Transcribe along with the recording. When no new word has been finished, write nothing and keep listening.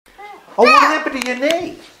Oh, what happened to your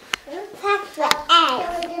knee? That's the egg.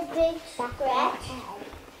 There was a big scratch,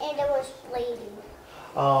 and it was bleeding.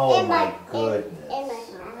 Oh, my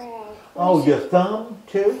goodness. Oh, your thumb,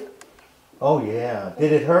 too? Oh, yeah.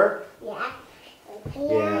 Did it hurt? Yeah.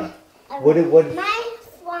 Yeah. What? My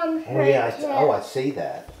thumb hurt. Oh, yeah. I see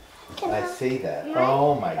that. I see that.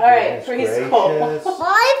 Oh, my All right, goodness preschool. gracious.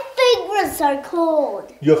 My fingers are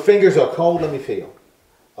cold. Your fingers are cold? Let me feel.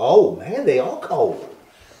 Oh, man, they are cold.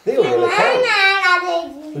 They are really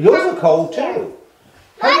cold. Yours are cold, too.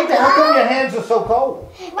 How come your hands are so cold?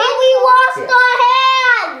 But we washed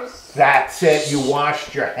our hands. That's it. You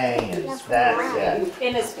washed your hands. That's it.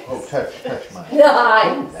 In his face. Oh, touch mine.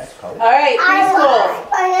 Nice. Ooh, that's cold. All right, preschool.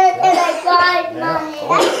 And I got my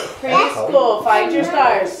Oh, that's cold. Preschool, find your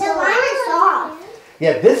stars. The line is soft.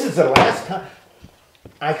 Yeah, this is the last time.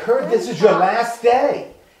 I heard this is your last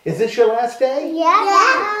day. Is this your last day?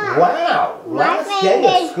 Yeah. Wow. Last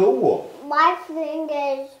day of school. My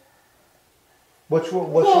fingers. What's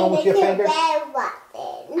wrong with your fingers?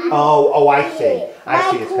 Button. Oh, I see.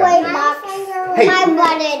 I see. It's coming. Hey. My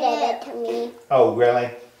brother did it to me. Oh, really?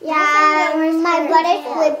 Yeah, my brother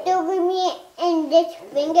flipped over me and this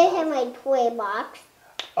finger hit my toy box.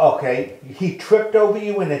 Okay. He tripped over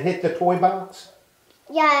you and it hit the toy box?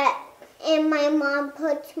 Yeah, and my mom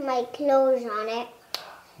put my clothes on it.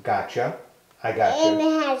 Gotcha. I got And you.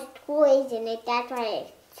 it has toys in it. That's why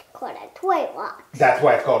it's called a toy box. That's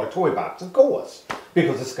why it's called a toy box, of course.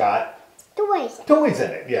 Because it's got Toys. toys in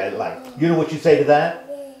it. Yeah, like, you know what you say to that?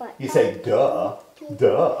 What? You say, duh.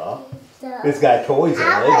 Duh. It's got toys in it.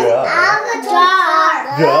 Duh.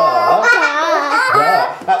 Duh.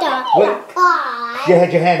 What? You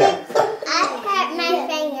had your hand up. I hurt my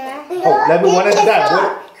finger. Oh, let me one at a time.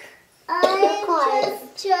 What? I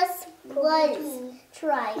just was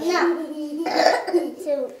trying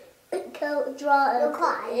to go draw a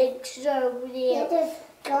picture video.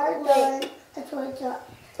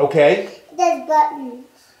 Okay. There's buttons.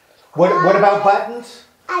 What about buttons?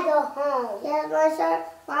 I go home. Yeah, my shirt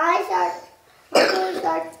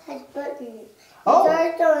has buttons. Oh.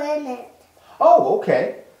 Shirts are in it. Oh, okay.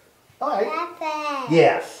 All right. Papa.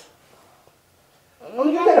 Yes. Oh,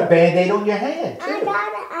 you got a Band-Aid on your hand, too. I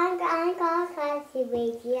got classy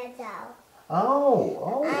baby towel.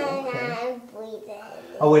 Oh, And okay. I'm bleeding.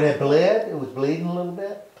 Oh, and it bled? It was bleeding a little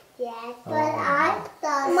bit? Yes, but Oh. I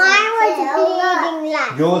thought mine was bleeding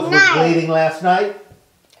last Yours was bleeding last night?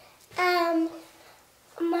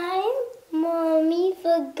 My mommy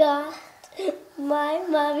forgot. My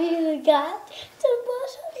mommy forgot to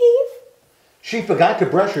brush her teeth. She forgot to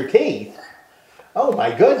brush her teeth? Oh,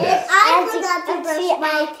 my goodness. I forgot to brush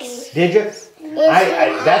my teeth. Did you?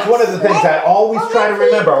 That's one of the things I always try to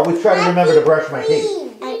remember. I always try to remember to brush my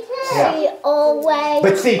teeth. Yeah. She always.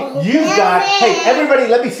 But see, you've got, hey, everybody,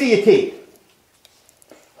 let me see your teeth.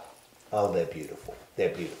 Oh, they're beautiful.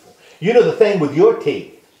 They're beautiful. You know the thing with your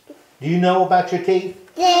teeth. Do you know about your teeth?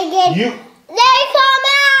 They come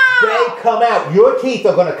out. They come out. Your teeth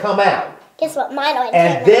are going to come out. Guess what? Mine always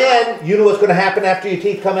And then, you know what's going to happen after your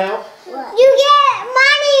teeth come out? What? You get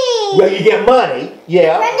money. Well, you get money,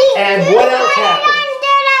 yeah. And what else happens?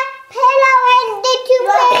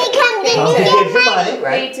 Comes and gives you money,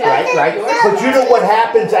 right? Right. But you know what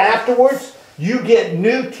happens afterwards? You get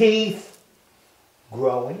new teeth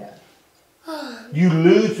grow in. You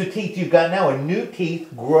lose the teeth you've got now, and new teeth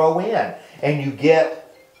grow in, and you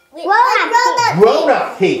get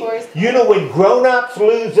grown-up teeth. You know when grown-ups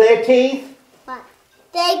lose their teeth? What?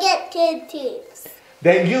 They get kid teeth.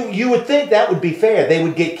 Then you would think that would be fair. They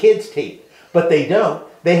would get kids' teeth, but they don't.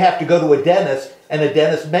 They have to go to a dentist, and the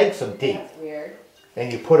dentist makes them teeth. That's weird.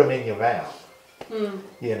 And you put them in your mouth.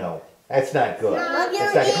 You know, that's not good. No,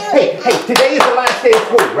 That's not good. Hey, today is the last day of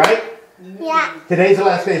school, right? Yeah. Today's the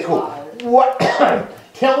last day of school. What?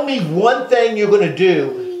 Tell me one thing you're going to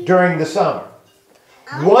do during the summer.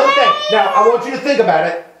 One thing. Now, I want you to think about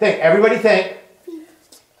it. Think. Everybody think.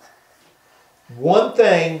 One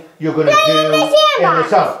thing you're going to do in the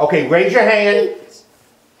summer. Okay, raise your hand.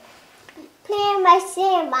 Play in my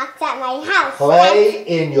sandbox at my house. Play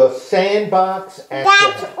in your sandbox at your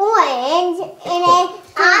That's house. orange, and then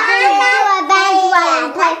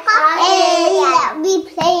we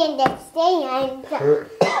play in the sand.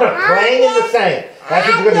 Playing in the sand. That's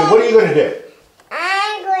what you're going to do. What are you going to do?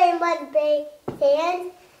 I'm going to play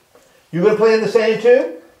sand. You're going to play in the sand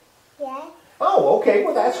too? Yeah. Oh, okay.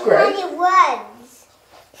 Well, that's great. Honey woods.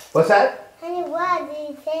 What's that? Honey woods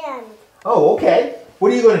in sand. Oh, okay.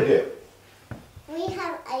 What are you going to do? We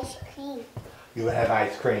have ice cream. You're going to have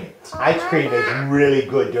ice cream. Ice cream is really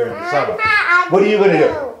good during the summer. What are you going to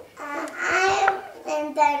do? I'm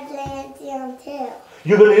in the playing sand too.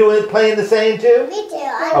 You're going to do it play in the sand too? Me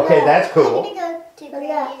too. Okay, that's cool. I'm going to go to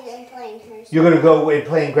Grammy's and play in her. You're going to go and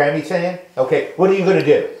play in Grammy's sand? Okay, what are you going to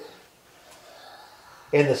do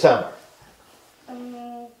in the summer? I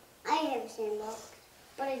have a sandbox,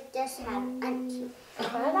 but it does have empty.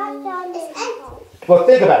 It's empty. Well,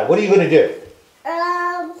 think about it. What are you going to do?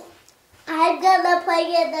 I'm gonna play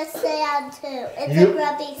in the sand too.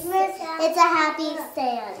 It's a happy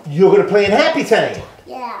sand. You're going to play in happy sand.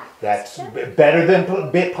 Yeah. That's better than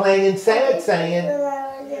playing in sad sand.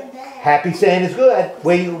 Happy sand is good.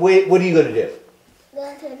 What are you going to do?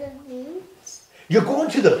 Go to the beach. You're going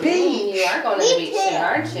to the beach? You are going to the beach soon,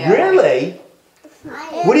 aren't you? Really?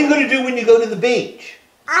 What are you going to do when you go to the beach?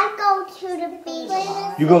 I go to the beach.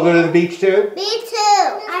 You going to go to the beach too? Me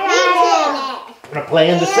too. I'm Going to play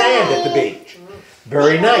in the sand at the beach.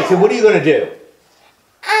 Very nice. And what are you going to do?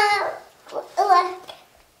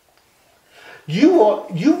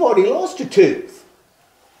 You've already lost a tooth.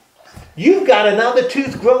 You've got another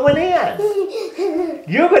tooth growing in.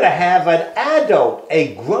 You're going to have an adult,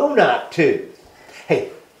 a grown-up tooth. Hey,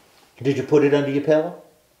 did you put it under your pillow?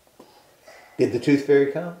 Did the tooth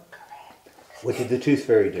fairy come? What did the tooth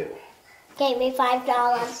fairy do? Gave me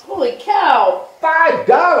 $5. Holy cow! $5? 1,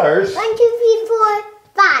 2, 3, 4,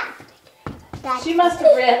 5. She must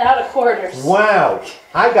have ran out of quarters. Wow,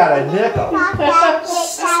 I got a nickel.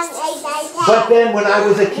 But then when I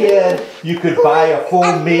was a kid, you could buy a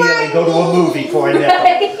full meal and go to a movie for a nickel.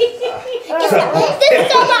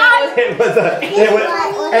 It was a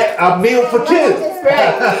meal for two.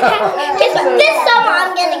 This summer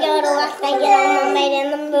I'm going to go to Las Vegas and Mermaid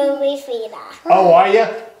in the movie theater. Oh, are you?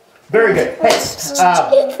 Very good.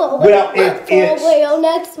 Hey, well, it's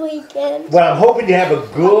next weekend. well, I'm hoping you have a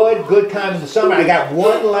good time in the summer. I got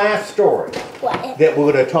one last story that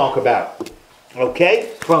we're going to talk about.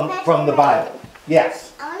 Okay, from the Bible.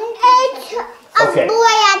 Yes. It's a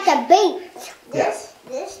boy at the beach. Yes.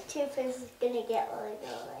 This tooth is going to get really.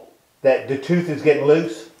 That the tooth is getting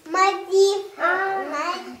loose. My teeth, I'm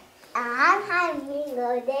having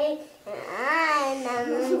a day. My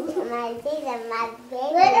teeth and my baby.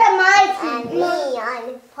 Look at my teeth. And me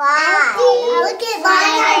on fire. Look at my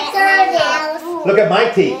Look at my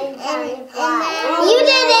teeth. You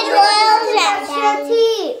didn't brush your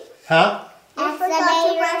teeth. Huh? I forgot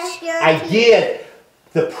to brush your teeth. I did.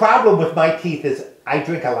 The problem with my teeth is I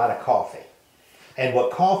drink a lot of coffee. And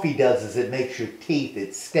what coffee does is it makes your teeth,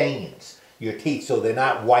 it stains your teeth so they're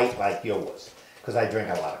not white like yours. Because I drink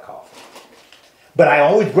a lot of coffee. But I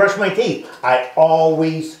always brush my teeth. I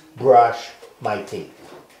always brush my teeth.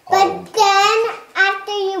 But then,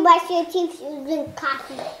 after you brush your teeth, you drink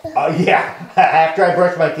coffee. Yeah. After I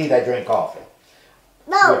brush my teeth, I drink coffee.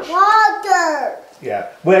 No, water. Yeah.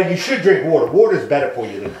 Well, you should drink water. Water's better for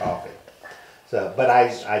you than coffee. So, but I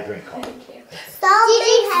drink coffee.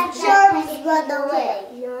 Something had germs run away.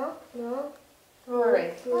 No.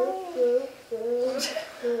 Rory. Yeah.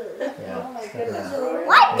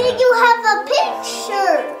 Why did you have a pink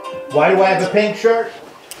shirt? Why do I have a pink shirt?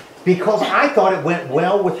 Because I thought it went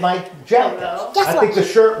well with my jacket. Guess I think the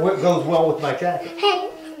shirt goes well with my jacket. Hey,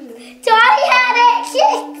 so I had a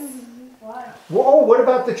chick. Whoa, what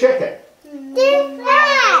about the chicken? There's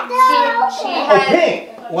that. She Oh, had pink.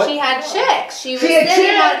 What? she had chicks. She was She had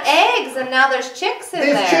sitting on chicks? eggs, and now there's chicks in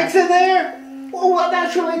There's there. chicks in there? Oh, well,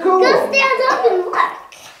 that's really cool. Go stand up and look.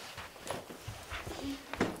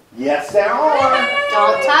 Yes, there are.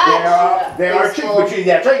 Don't touch. There are chicks, but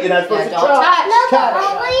that's right. You're not supposed to Don't touch. No,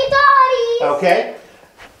 only Dottie. Okay.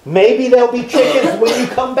 Maybe there'll be chickens when you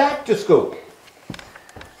come back to school.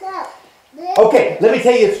 Okay, let me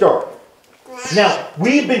tell you a story. Now,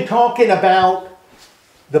 we've been talking about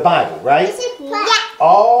the Bible, right? Yeah.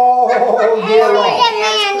 All year long.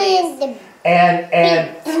 Yes, please.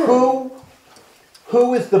 And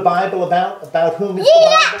who is the Bible about? About whom is the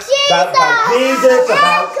Bible? About Jesus,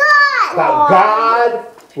 about God,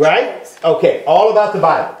 right? Okay, all about the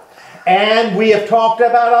Bible. And we have talked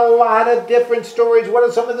about a lot of different stories. What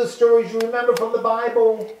are some of the stories you remember from the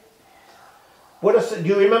Bible? Do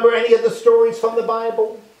you remember any of the stories from the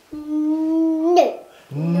Bible? No.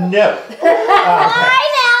 No. I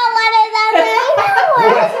know what is that.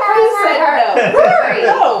 Who said no? Rory.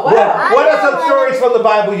 Oh, wow. What are some stories from the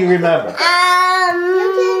Bible you remember? I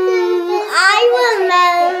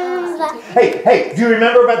remember. Hey, do you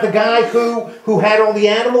remember about the guy who had all the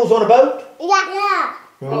animals on a boat? Yeah.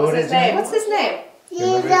 What was his name? What's his name?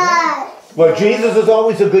 Jesus. Well, Jesus is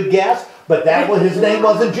always a good guess, but his name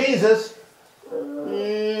wasn't Jesus.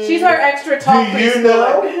 She's our extra tall. Do you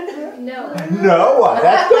know? No. Noah.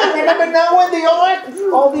 That's good. Remember Noah and the ark?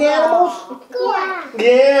 All the animals?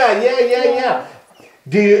 Yeah. Yeah.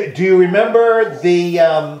 Do you remember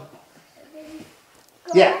the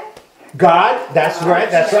yeah, God? That's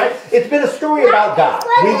right. That's right. It's been a story about God.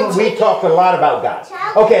 We talked a lot about God.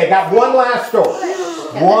 Okay, I got one last story.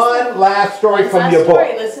 One last story from your book.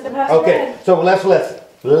 Listen to Pastor Okay, so let's listen.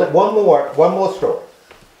 One more story.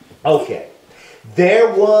 Okay,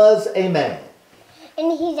 there was a man.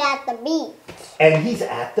 And he's at the beach. And he's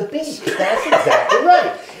at the beach. That's exactly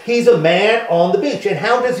right. He's a man on the beach. And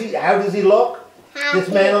how does he look? Happy. This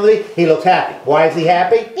man on the beach? He looks happy. Why is he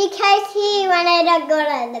happy? Because he wanted to go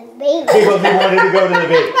to the beach. Because he wanted to go to the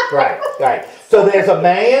beach. Right. So there's a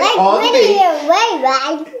man on the beach.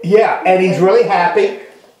 Right? Yeah, and he's really happy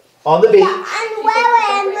on the beach.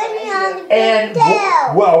 And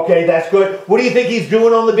well, okay, that's good. What do you think he's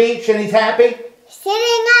doing on the beach and he's happy? Sitting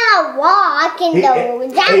on a rock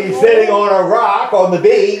He's sitting on a rock on the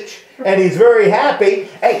beach and he's very happy.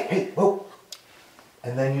 Hey, whoa.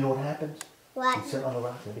 And then you know what happens? What? He's sitting on the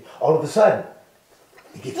rock on the beach. All of a sudden,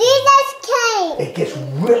 Jesus came. It gets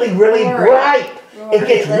really, really bright.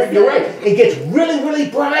 You're right. It gets really,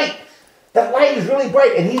 really bright. The light is really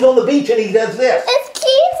bright and he's on the beach and he does this. It's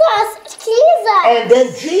Jesus. And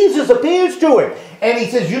then Jesus appears to him. And he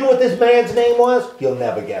says, you know what this man's name was? You'll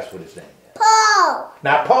never guess what his name is. Paul.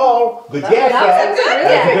 Not Paul. Good guess, That's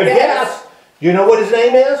though. a good guess. You know what his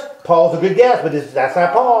name is? Paul's a good guess, but that's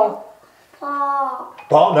not Paul.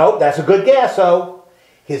 Paul, no, that's a good guess, though.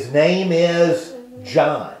 His name is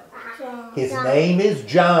John. His name is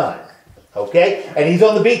John. Okay? And he's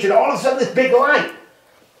on the beach and all of a sudden this big light.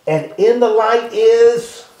 And in the light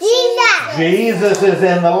is... Jesus. Jesus is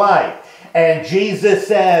in the light. And Jesus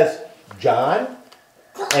says, John?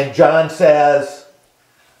 And John says,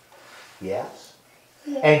 yes.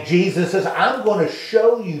 And Jesus says, I'm going to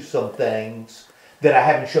show you some things that I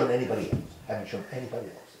haven't shown anybody else.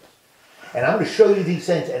 And I'm going to show you these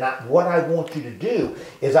things. And what I want you to do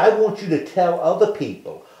is I want you to tell other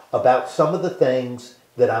people about some of the things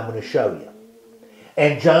that I'm going to show you.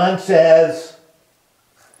 And John says,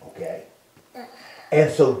 okay. And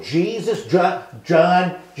so Jesus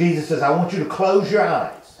says, I want you to close your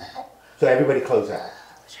eyes. So everybody close their eyes.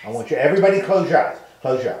 I want you, everybody close your eyes.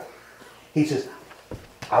 Close your eyes. He says,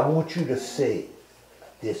 I want you to see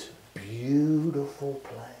this beautiful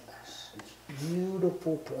place. This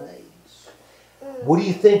beautiful place. What do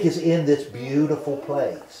you think is in this beautiful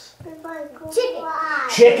place?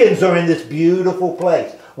 Chickens are in this beautiful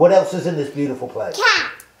place. What else is in this beautiful place?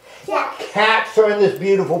 Cats are in this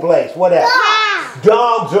beautiful place. What else?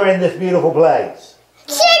 Dogs are in this beautiful place.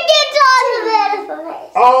 Chickens are in this beautiful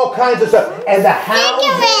place. All kinds of stuff. And the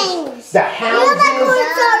houses. The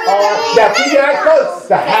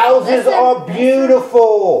houses are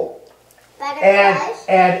beautiful. And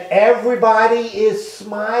everybody is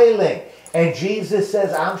smiling. And Jesus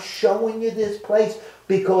says, I'm showing you this place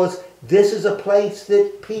because this is a place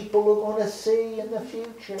that people are going to see in the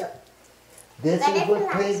future. This is what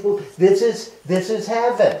people, this is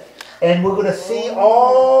heaven. And we're going to see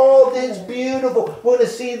all this beautiful, we're going to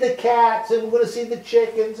see the cats, and we're going to see the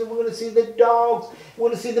chickens, and we're going to see the dogs, we're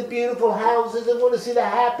going to see the beautiful houses, and we're going to see the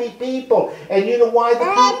happy people. And you know why the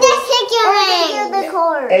people,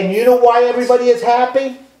 and you know why everybody is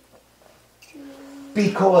happy?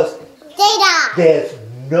 Because there's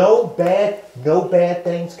no bad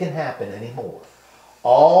things can happen anymore.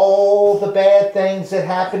 All the bad things that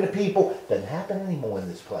happen to people doesn't happen anymore in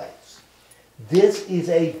this place. This is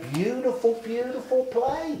a beautiful, beautiful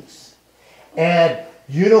place. And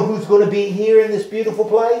you know who's going to be here in this beautiful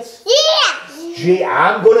place? Yeah.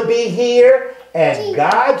 I'm going to be here, and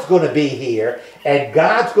God's going to be here, and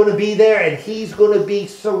God's going to be there, and He's going to be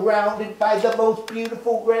surrounded by the most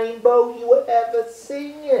beautiful rainbow you have ever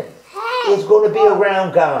seen. It's going to be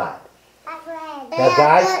around God. Now,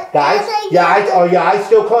 guys, are your eyes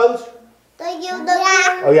still closed?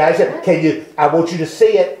 Oh, your eyes. I want you to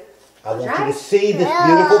see it. I want you to see this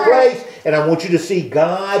beautiful place, and I want you to see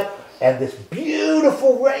God and this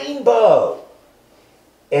beautiful rainbow.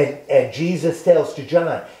 And Jesus tells to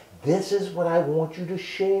John, this is what I want you to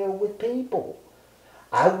share with people.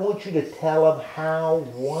 I want you to tell them how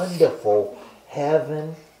wonderful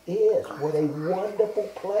heaven is. What a wonderful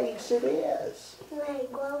place it is.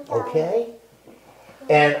 Okay?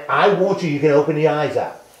 And I want you can open the eyes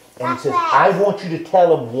up. And he says, I want you to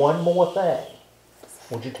tell them one more thing.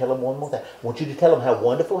 I want you to tell them one more thing. I want you to tell them how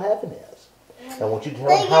wonderful heaven is. I want you to tell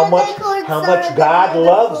them how much God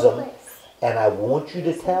loves them. And I want you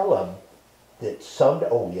to tell them that someday,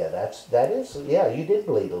 you did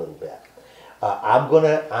bleed a little bit. I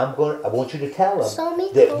want you to tell them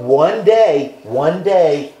that one day,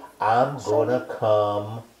 I'm going to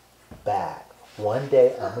come back one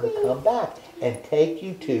day I'm going to come back and take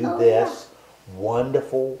you to this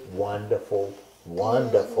wonderful, wonderful,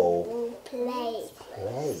 wonderful place.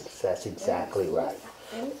 That's exactly right.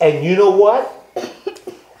 And you know what?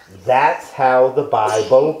 That's how the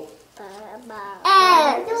Bible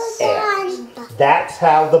ends. That's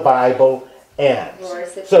how the Bible ends.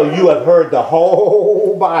 So you have heard the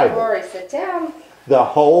whole Bible. Rory, sit down. The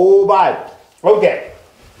whole Bible. Okay,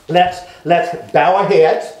 let's bow our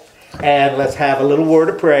heads and let's have a little word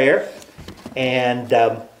of prayer, and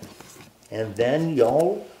then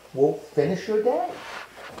y'all will finish your day,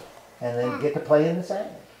 and then get to play in the sand.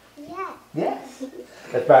 Yes.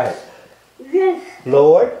 That's right.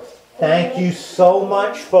 Lord, thank you so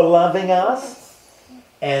much for loving us,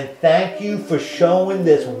 and thank you for showing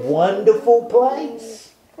this wonderful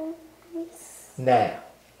place. Now,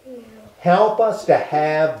 help us to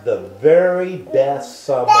have the very best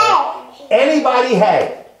summer anybody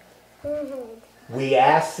had. We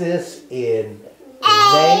ask this in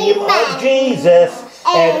the name of Jesus,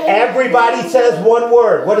 and everybody says one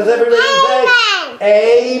word. What does everybody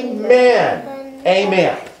say? Amen.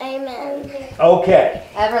 Amen. Okay.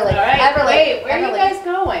 Everly. All right. Everly. Wait, where Everly. are you guys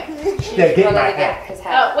going? They're getting my hat. His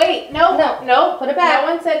hat. Oh, wait. No. Put it back.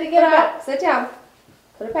 No one said to Put get it up. back. Sit down.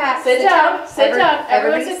 Put it back. Sit down. Sit down.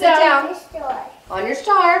 Everyone Everybody sit down. On your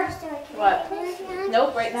star. What?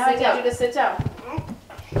 Nope, right now I Sit need down. you to sit down.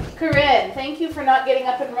 Corinne, thank you for not getting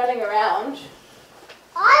up and running around.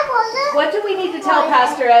 What do we need to tell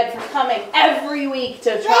Pastor Ed for coming every week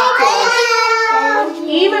to talk to us?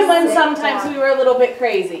 Even when sometimes we were a little bit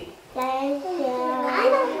crazy.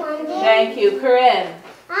 Thank you, Corinne.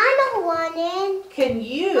 I don't want it. Can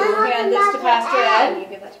you hand this to Pastor Can Ed? you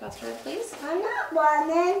give that to Pastor Ed, please? I'm not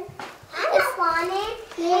wanting. I don't want it.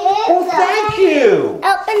 Oh, thank you.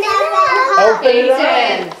 Open it up. Open it up.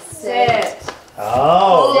 Aiden, sit.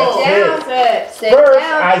 Oh, Sit that's down. it. Sit. Sit First,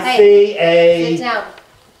 down. I Hey, see Sit down.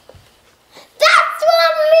 That's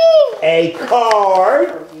what a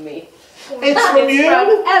card. For me. It's from It's you?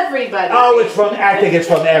 from everybody. Oh, I think it's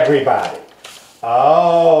from everybody.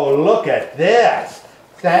 Oh, look at this.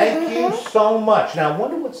 Thank you so much. Now, I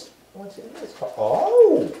wonder what's in this card.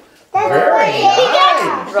 Oh, very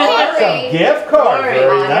nice. Rory. Some gift card. Rory. Very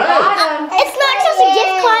On the nice. bottom. It's not just a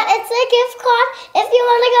gift card, it's a gift card if you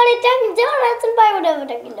want to go to Dunkin' Donuts and buy whatever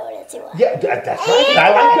Dunkin' Donuts you want. Yeah, that's right. I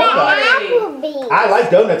like donuts. Applebee's. I like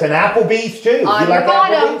donuts and Applebee's too. On You like your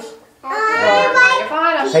bottom. Applebee's? On your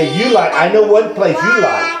bottom. Hey, you like, I know one place you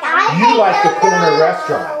like. You like the corner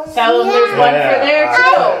restaurant. Tell them there's one for there Yeah,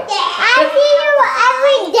 too. I see you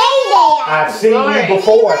every day there. I've seen Sorry. you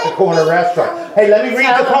before at the corner restaurant. Hey, let me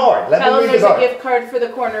read the card. Let Tell me them read the there's a card. gift card for the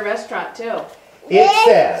corner restaurant too. It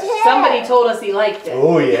says, Somebody told us he liked it.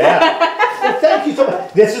 oh yeah. Well, thank you so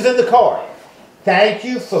much. This is in the card. Thank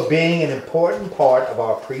you for being an important part of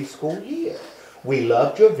our preschool year. We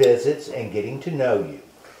loved your visits and getting to know you.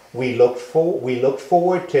 We looked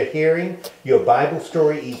forward to hearing your Bible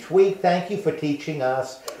story each week. Thank you for teaching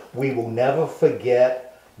us. We will never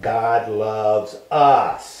forget God loves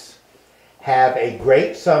us. Have a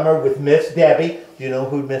great summer with Miss Debbie. Do you know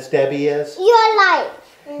who Miss Debbie is? Your life.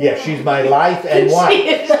 Yeah, she's my life and wife. She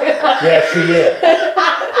is. Yeah, she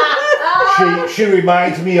is. She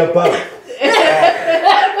reminds me of both.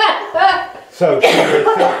 So she is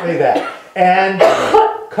certainly that. And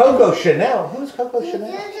Coco Chanel. Who's Coco Chanel?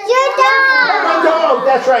 Your My dog. dog.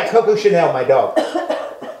 That's right, Coco Chanel, my dog.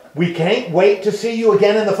 We can't wait to see you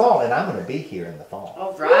again in the fall, and I'm going to be here in the fall.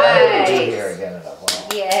 All I'm going to be right. here again in the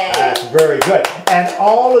fall. Yay. That's very good. And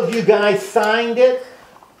all of you guys signed it.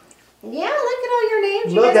 Yeah, look at all your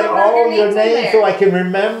names. You Look guys at wrote all your in names there. so I can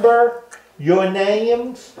remember your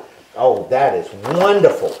names. Oh, that is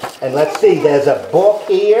wonderful. And let's see, there's a book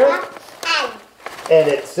here, and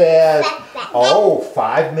it says, oh,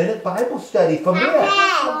 5-minute Bible study for me.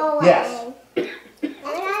 Yes.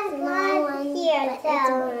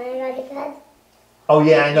 Oh,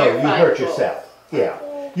 yeah, I know. You're You fine, hurt cool. yourself. Yeah.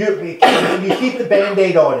 You keep the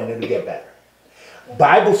Band-Aid on and it'll get better.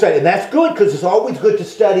 Bible study, and that's good because it's always good to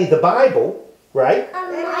study the Bible, right? So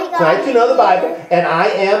I have to know the Bible, and I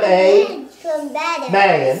am a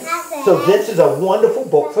man, so this is a wonderful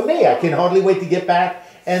book for me. I can hardly wait to get back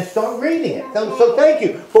and start reading it. So thank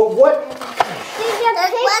you. But what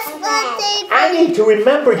I need to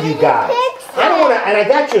remember you guys. I don't want to, and I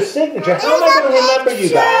got your signature. How am I going to remember you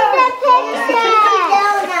guys?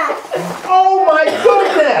 Oh my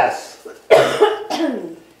goodness!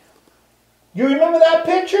 You remember that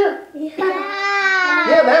picture?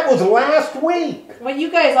 Yeah, that was last week. When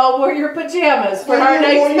you guys all wore your pajamas for When our you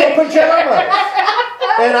next wore your picture. pajamas.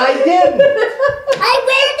 And I didn't. I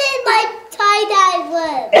wear it in my tie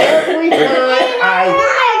Every time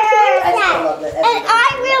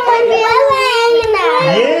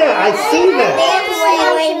yeah, I see that.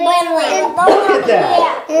 Look at that.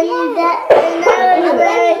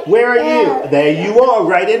 Where are you? There you are,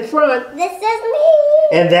 right in front. This is me.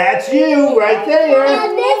 And that's you, right there.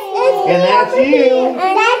 And this is And that's you.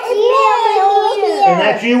 And that's you over here. And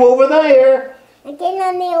that's you over there. Again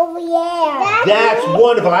on the over here. That's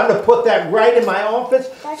wonderful. I'm going to put that right in my office.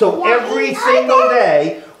 So every single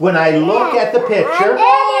day, when I look at the picture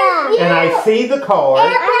and I see the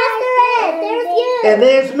card, and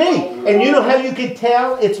there's me. And you know how you can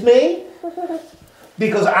tell it's me?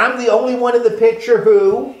 Because I'm the only one in the picture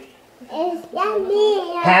who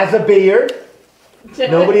has a beard.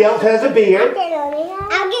 Nobody else has a beard.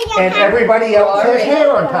 And everybody else has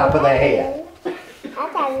hair on top of their head.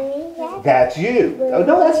 That's you. Oh,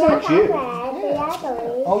 no, that's not you.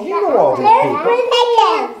 Oh, you know all these people.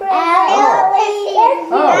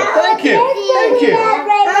 Oh, thank you. Thank you.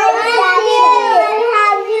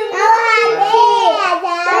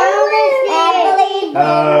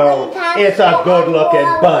 Oh, it's a good-looking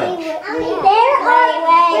bunch.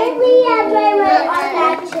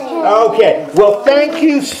 Okay, well, thank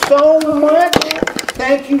you so much.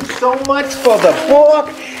 Thank you so much for the book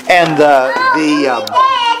and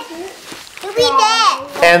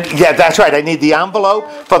and yeah, that's right. I need the envelope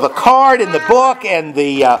for the card and the book and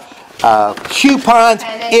the coupons.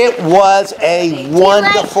 It was a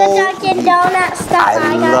wonderful. I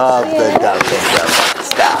love the Dunkin' Donut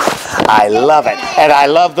stuff. I love it, and I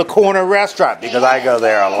love the corner restaurant because I go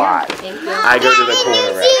there a lot. I go to the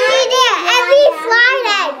corner restaurant. Every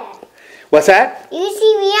Friday. What's that? You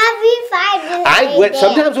see me every Friday.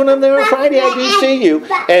 Sometimes when I'm there on Friday, I do see you,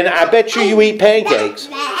 and I bet you eat pancakes.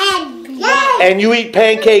 And you eat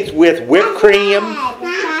pancakes with whipped cream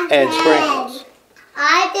and sprinkles.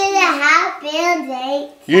 I didn't have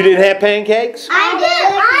pancakes. You didn't have pancakes? I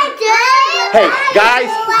did. Hey,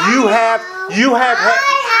 guys, you have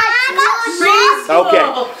okay,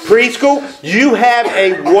 preschool, you have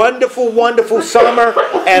a wonderful, wonderful summer,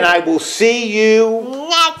 and I will see you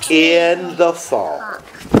in the fall.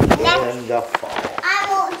 In the fall.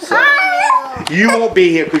 You won't be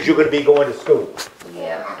here because you're going to be going to school.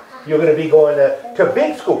 Yeah. You're going to be going to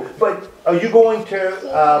big school. But are you going to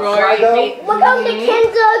Sligo? We're going to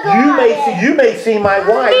kindergarten. You may see my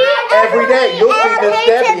wife every day. You'll see Miss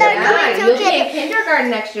Debbie. You'll be in kindergarten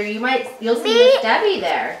next year. You'll see Miss Debbie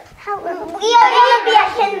there. We are going to be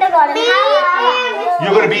at kindergarten.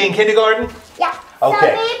 You're going to be in kindergarten? Yeah.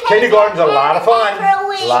 Okay. Kindergarten's a lot of fun.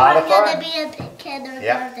 A lot of fun.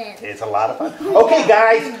 Yeah, it's a lot of fun. Okay,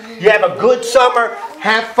 guys, you have a good summer.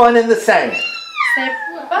 Have fun in the sand. Say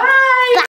bye.